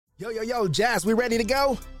Yo, Jazz, we ready to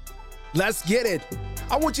go? Let's get it.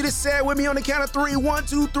 I want you to say it with me on the count of 3. 1,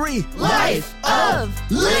 2, 3. Life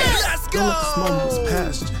of Liz. Let's go. Don't let this moment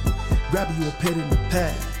past you. Grab you a pen in the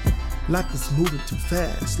pad. Life is moving too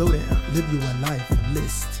fast. Slow down, live you a life of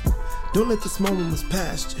list. Don't let this moment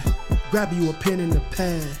past you. Grab you a pen in the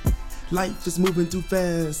pad. Life is moving too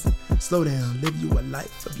fast. Slow down, live you a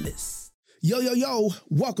life of list. Yo.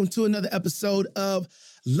 Welcome to another episode of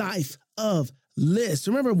Life of List.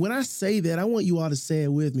 Remember, when I say that, I want you all to say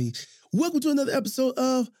it with me. Welcome to another episode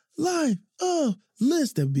of Life of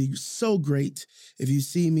List. That would be so great if you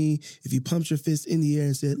see me, if you pumped your fist in the air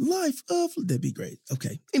and said, Life of, that'd be great.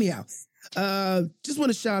 Okay, anyhow, just want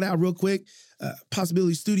to shout out real quick,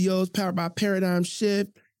 Possibility Studios, powered by Paradigm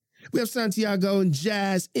Shift. We have Santiago and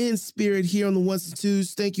Jazz in spirit here on the ones and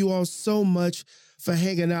twos. Thank you all so much for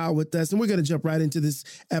hanging out with us. And we're going to jump right into this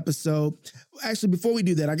episode. Actually, before we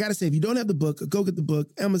do that, I got to say, if you don't have the book, go get the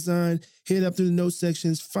book. Amazon, hit up through the notes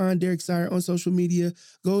sections, find Derek Sire on social media,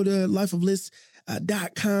 go to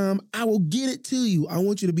lifeoflist.com. I will get it to you. I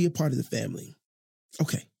want you to be a part of the family.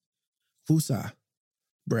 Okay. Fusa,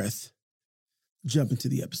 breath, jump into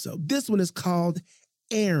the episode. This one is called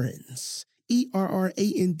Errands.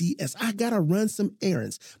 Errands. I got to run some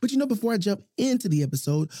errands. But before I jump into the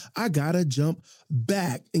episode, I got to jump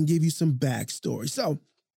back and give you some backstory. So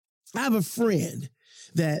I have a friend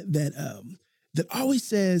that always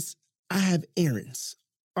says, I have errands,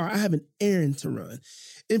 or I have an errand to run.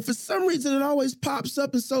 And for some reason, it always pops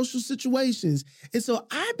up in social situations. And so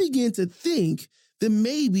I began to think that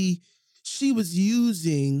maybe she was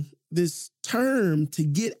using this term to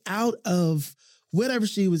get out of whatever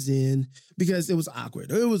she was in, because it was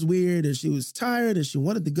awkward, or it was weird, or she was tired, or she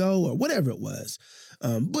wanted to go, or whatever it was.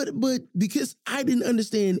 But because I didn't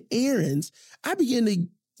understand errands, I began to,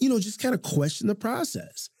 just kind of question the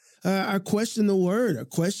process. I questioned the word. I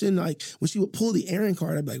questioned, like, when she would pull the errand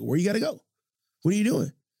card, I'd be like, where you got to go? What are you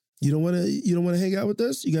doing? You don't want to hang out with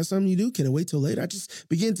us? You got something you do? Can I wait till later? I just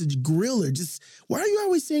began to grill her. Why are you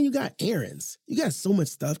always saying you got errands? You got so much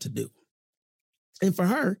stuff to do. And for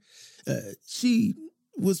her, she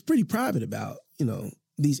was pretty private about,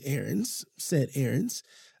 these errands,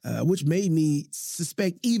 which made me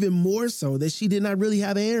suspect even more so that she did not really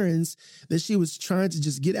have errands, that she was trying to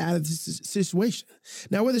just get out of this situation.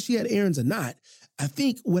 Now, whether she had errands or not, I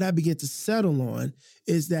think what I began to settle on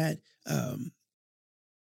is that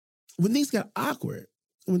when things got awkward,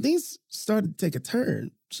 when things started to take a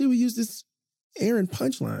turn, she would use this errand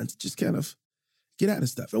punchline to just kind of get out of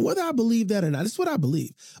stuff. And whether I believe that or not, it's what I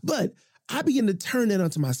believe. But I begin to turn that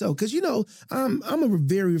onto myself because, I'm a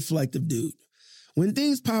very reflective dude. When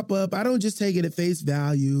things pop up, I don't just take it at face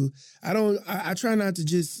value. I try not to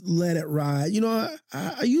just let it ride.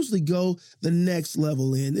 I usually go the next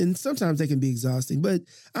level in, and sometimes they can be exhausting, but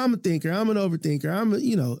I'm a thinker. I'm an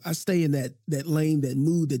overthinker. I stay in that lane, that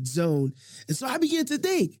mood, that zone. And so I begin to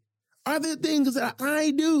think, are there things that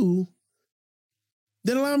I do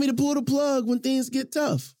that allow me to pull the plug when things get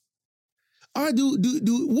tough? Or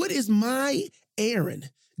what is my errand?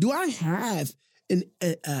 Do I have an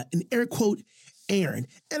air quote errand?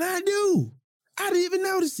 And I do. I didn't even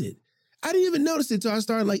notice it. Until I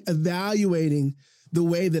started evaluating the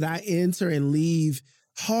way that I enter and leave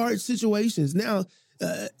hard situations. Now,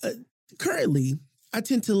 currently, I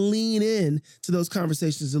tend to lean in to those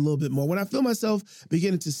conversations a little bit more. When I feel myself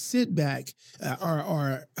beginning to sit back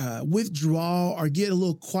or withdraw or get a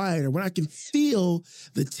little quieter, when I can feel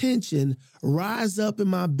the tension rise up in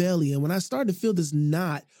my belly, and when I start to feel this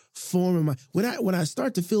knot form in when I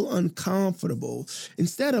start to feel uncomfortable,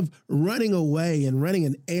 instead of running away and running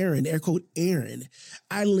an errand, air quote errand,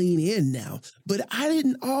 I lean in now. But I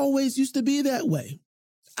didn't always used to be that way.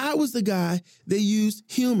 I was the guy that used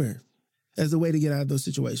humor as a way to get out of those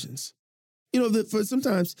situations. For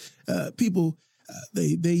sometimes people,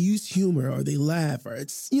 they use humor, or they laugh, or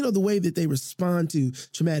it's, the way that they respond to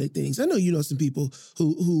traumatic things. I know some people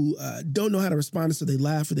who don't know how to respond, so they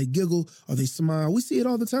laugh, or they giggle, or they smile. We see it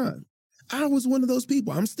all the time. I was one of those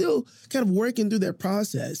people. I'm still kind of working through that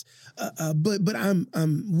process, but I'm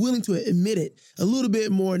willing to admit it a little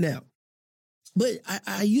bit more now. But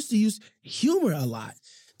I used to use humor a lot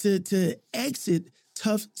to exit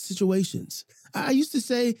tough situations. I used to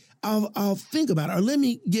say, I'll think about it, or let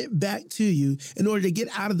me get back to you in order to get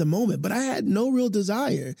out of the moment. But I had no real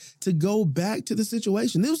desire to go back to the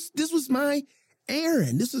situation. This was my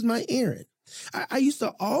errand. This was my errand. I used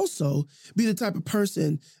to also be the type of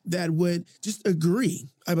person that would just agree.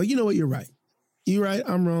 I'd be like, you know what, you're right. You're right,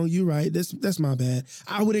 I'm wrong, you're right, that's my bad.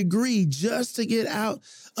 I would agree just to get out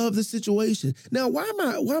of the situation. Now, why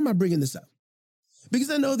am I bringing this up? Because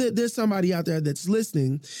I know that there's somebody out there that's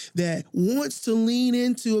listening that wants to lean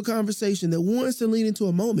into a conversation, that wants to lean into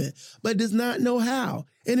a moment, but does not know how.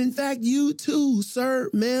 And in fact, you too, sir,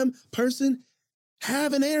 ma'am, person,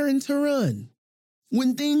 have an errand to run.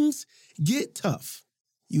 When things get tough,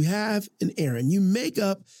 you have an errand. You make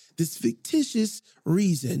up this fictitious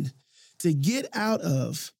reason to get out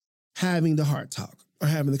of having the heart talk or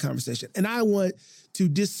having the conversation. And I want to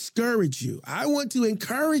discourage you. I want to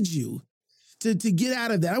encourage you to get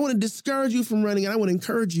out of that. I want to discourage you from running, and I want to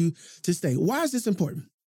encourage you to stay. Why is this important?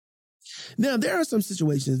 Now, there are some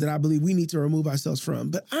situations that I believe we need to remove ourselves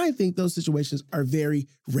from, but I think those situations are very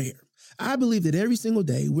rare. I believe that every single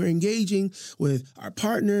day we're engaging with our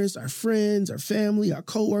partners, our friends, our family, our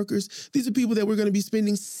coworkers. These are people that we're going to be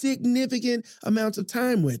spending significant amounts of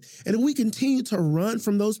time with. And if we continue to run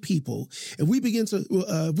from those people, if we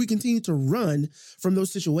continue to run from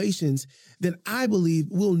those situations, then I believe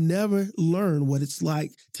we'll never learn what it's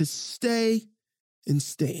like to stay and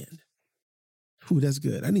stand. Ooh, that's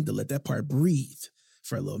good. I need to let that part breathe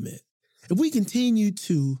for a little minute. If we continue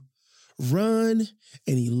to run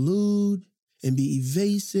and elude and be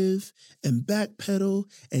evasive and backpedal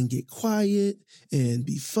and get quiet and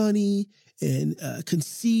be funny and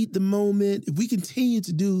concede the moment, if we continue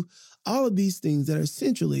to do all of these things that are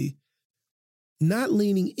essentially not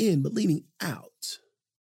leaning in but leaning out,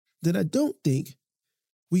 then I don't think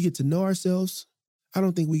we get to know ourselves. I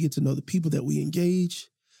don't think we get to know the people that we engage.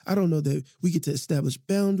 I don't know that we get to establish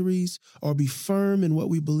boundaries or be firm in what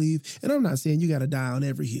we believe. And I'm not saying you got to die on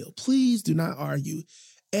every hill. Please do not argue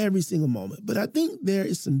every single moment. But I think there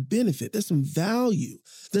is some benefit. There's some value.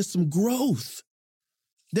 There's some growth.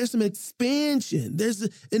 There's some expansion. There's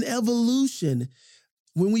an evolution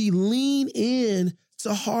when we lean in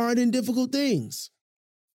to hard and difficult things.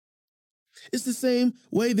 It's the same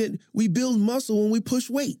way that we build muscle when we push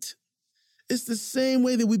weight. It's the same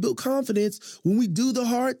way that we build confidence when we do the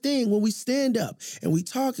hard thing, when we stand up and we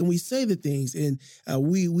talk and we say the things and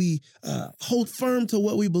we hold firm to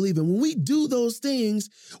what we believe in. When we do those things,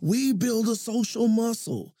 we build a social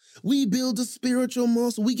muscle. We build a spiritual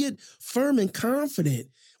muscle. We get firm and confident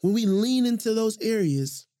when we lean into those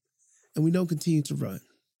areas and we don't continue to run.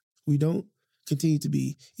 We don't continue to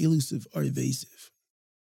be elusive or evasive.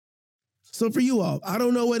 So for you all, I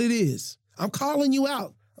don't know what it is. I'm calling you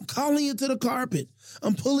out. I'm calling you to the carpet.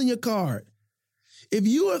 I'm pulling your card. If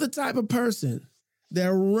you are the type of person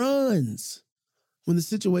that runs when the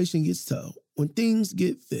situation gets tough, when things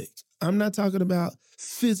get thick, I'm not talking about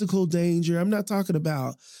physical danger. I'm not talking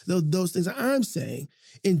about those things. I'm saying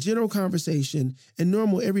in general conversation and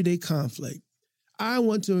normal everyday conflict, I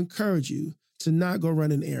want to encourage you to not go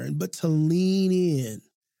run an errand, but to lean in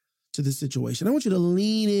to the situation. I want you to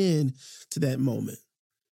lean in to that moment.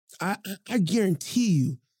 I guarantee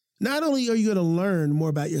you, not only are you going to learn more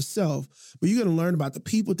about yourself, but you're going to learn about the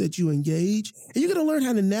people that you engage, and you're going to learn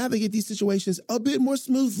how to navigate these situations a bit more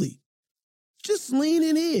smoothly. Just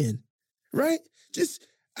leaning in, right?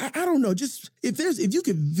 I don't know, if you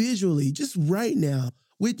could visually, just right now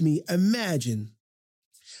with me, imagine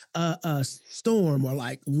a storm or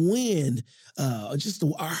like wind, just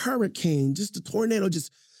a hurricane, just a tornado,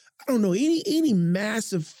 I don't know, any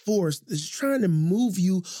massive force that's trying to move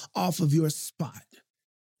you off of your spot,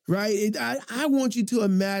 right? I want you to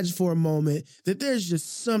imagine for a moment that there's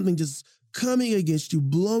just something just coming against you,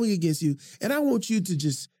 blowing against you, and I want you to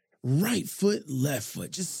just right foot, left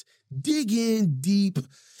foot, just dig in deep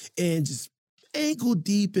and just ankle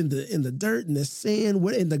deep in the dirt, in the sand,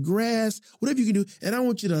 in the grass, whatever you can do, and I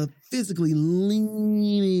want you to physically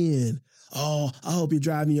lean in. Oh, I hope you're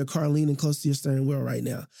driving your car leaning close to your steering wheel right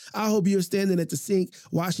now. I hope you're standing at the sink,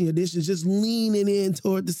 washing your dishes, just leaning in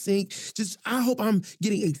toward the sink. I hope I'm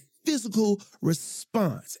getting a physical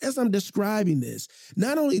response as I'm describing this.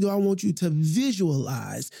 Not only do I want you to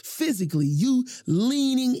visualize physically you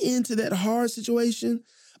leaning into that hard situation,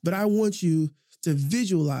 but I want you to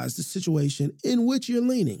visualize the situation in which you're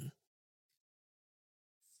leaning.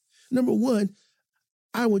 Number one,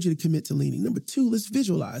 I want you to commit to leaning. Number two, let's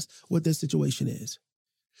visualize what that situation is.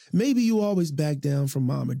 Maybe you always back down from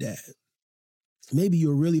mom or dad. Maybe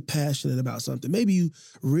you're really passionate about something. Maybe you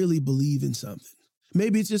really believe in something.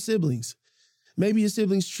 Maybe it's your siblings. Maybe your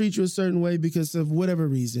siblings treat you a certain way because of whatever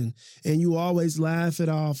reason, and you always laugh it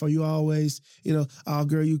off, or you always, oh,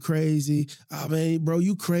 girl, you crazy. Oh, man, bro,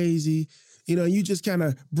 you crazy. you just kind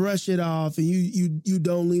of brush it off and you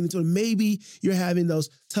don't lean into it. Maybe you're having those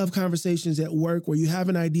tough conversations at work where you have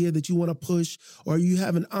an idea that you want to push, or you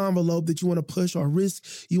have an envelope that you want to push, or risk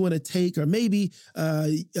you want to take, or maybe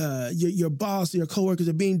your boss or your coworkers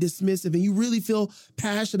are being dismissive and you really feel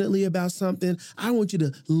passionately about something. I want you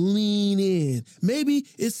to lean in. Maybe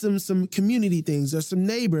it's some community things or some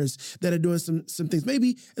neighbors that are doing some things.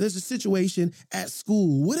 Maybe there's a situation at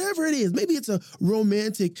school, whatever it is. Maybe it's a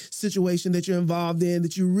romantic situation that you're involved in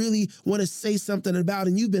that you really want to say something about,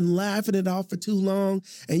 and you've been laughing it off for too long,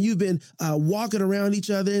 and you've been walking around each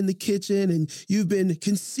other in the kitchen, and you've been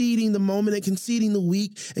conceding the moment and conceding the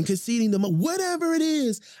week and conceding whatever it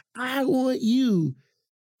is. I want you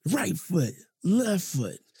right foot, left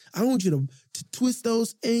foot. I want you to twist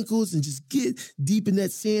those ankles and just get deep in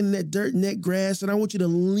that sand and that dirt and that grass. And I want you to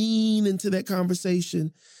lean into that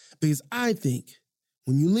conversation, because I think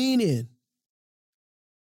when you lean in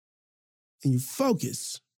and you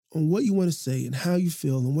focus on what you want to say and how you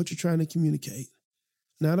feel and what you're trying to communicate,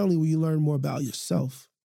 not only will you learn more about yourself,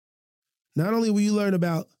 not only will you learn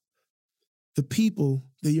about the people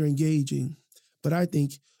that you're engaging, but I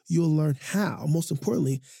think you'll learn how, most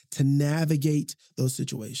importantly, to navigate those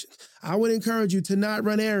situations. I would encourage you to not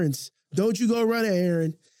run errands. Don't you go run an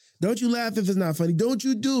errand. Don't you laugh if it's not funny. Don't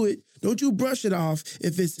you do it. Don't you brush it off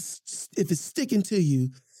if it's sticking to you.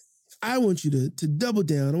 I want you to double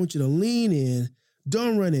down. I want you to lean in.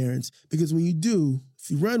 Don't run errands, because when you do,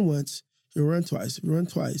 if you run once, you'll run twice. If you run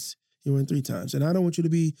twice, you'll run 3 times. And I don't want you to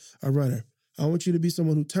be a runner. I want you to be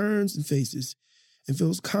someone who turns and faces and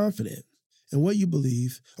feels confident in what you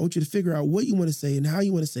believe. I want you to figure out what you want to say and how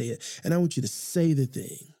you want to say it. And I want you to say the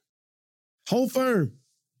thing. Hold firm.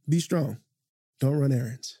 Be strong. Don't run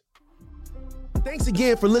errands. Thanks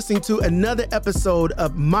again for listening to another episode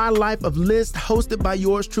of My Life of List, hosted by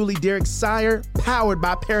yours truly, Derek Sire, powered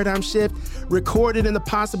by Paradigm Shift, recorded in the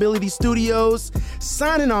Possibility Studios.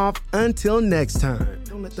 Signing off until next time.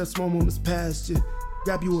 Don't let that small moments pass you.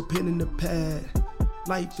 Grab you a pen and a pad.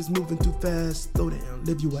 Life is moving too fast. Slow down.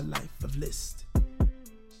 Live you a life of list.